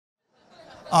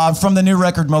From the new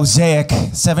record, Mosaic,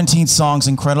 17 songs,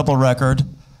 incredible record.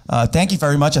 Thank you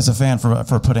very much as a fan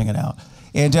for putting it out.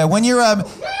 And when you're, right,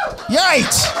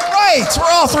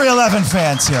 we're all 311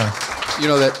 fans here. You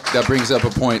know, that brings up a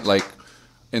point, like,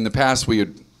 in the past we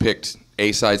had picked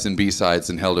A-sides and B-sides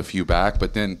and held a few back,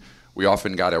 but then we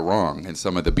often got it wrong, and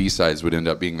some of the B-sides would end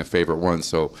up being the favorite ones.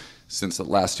 So since the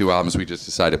last two albums, we just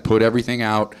decided to put everything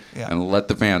out and let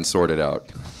the fans sort it out.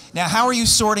 Now, how are you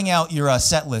sorting out your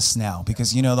set lists now?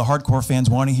 Because, you know, the hardcore fans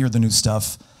want to hear the new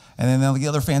stuff, and then the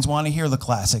other fans want to hear the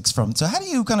classics from. So how do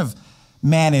you kind of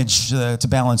manage to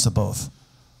balance the both?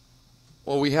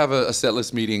 Well, we have a set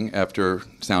list meeting after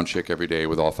sound check every day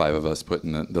with all five of us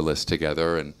putting the list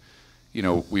together. And, you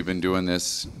know, we've been doing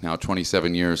this now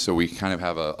 27 years, so we kind of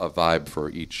have a vibe for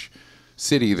each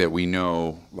city that we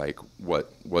know, like,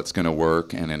 what's going to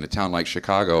work. And in a town like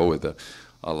Chicago with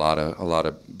a lot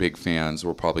of big fans,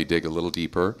 we'll probably dig a little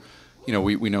deeper. You know,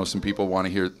 we know some people want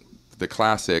to hear the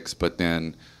classics, but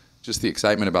then just the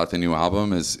excitement about the new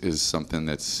album is something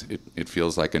it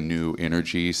feels like a new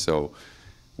energy. So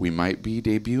we might be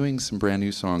debuting some brand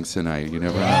new songs tonight. You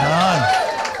never know.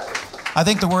 I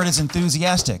think the word is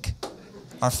enthusiastic.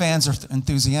 Our fans are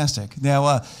enthusiastic.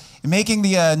 Now, making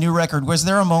the new record, was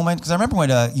there a moment, because I remember when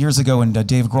years ago when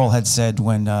Dave Grohl had said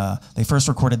when they first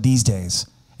recorded These Days,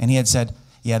 and he had said,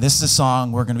 yeah, this is a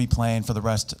song we're going to be playing for the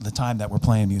rest of the time that we're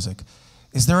playing music.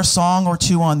 Is there a song or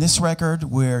two on this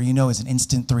record where you know is an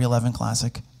instant 311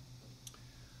 classic?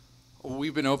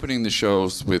 We've been opening the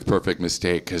shows with Perfect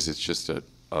Mistake because it's just a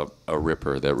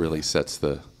ripper that really sets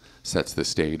the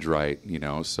stage right, you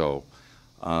know. So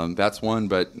that's one,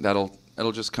 but that'll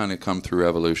just kind of come through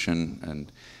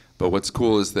evolution. But what's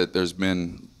cool is that there's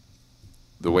been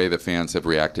the way the fans have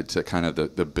reacted to kind of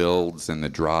the builds and the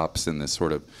drops and this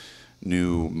sort of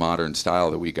new modern style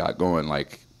that we got going.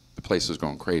 Like, the place was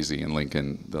going crazy in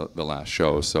Lincoln the last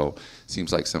show. So it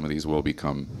seems like some of these will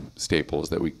become staples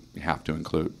that we have to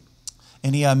include.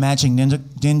 Any matching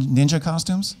ninja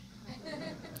costumes?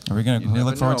 Are we going to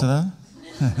look forward to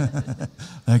that?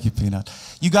 Thank you, Peanut.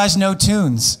 You guys know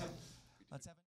tunes.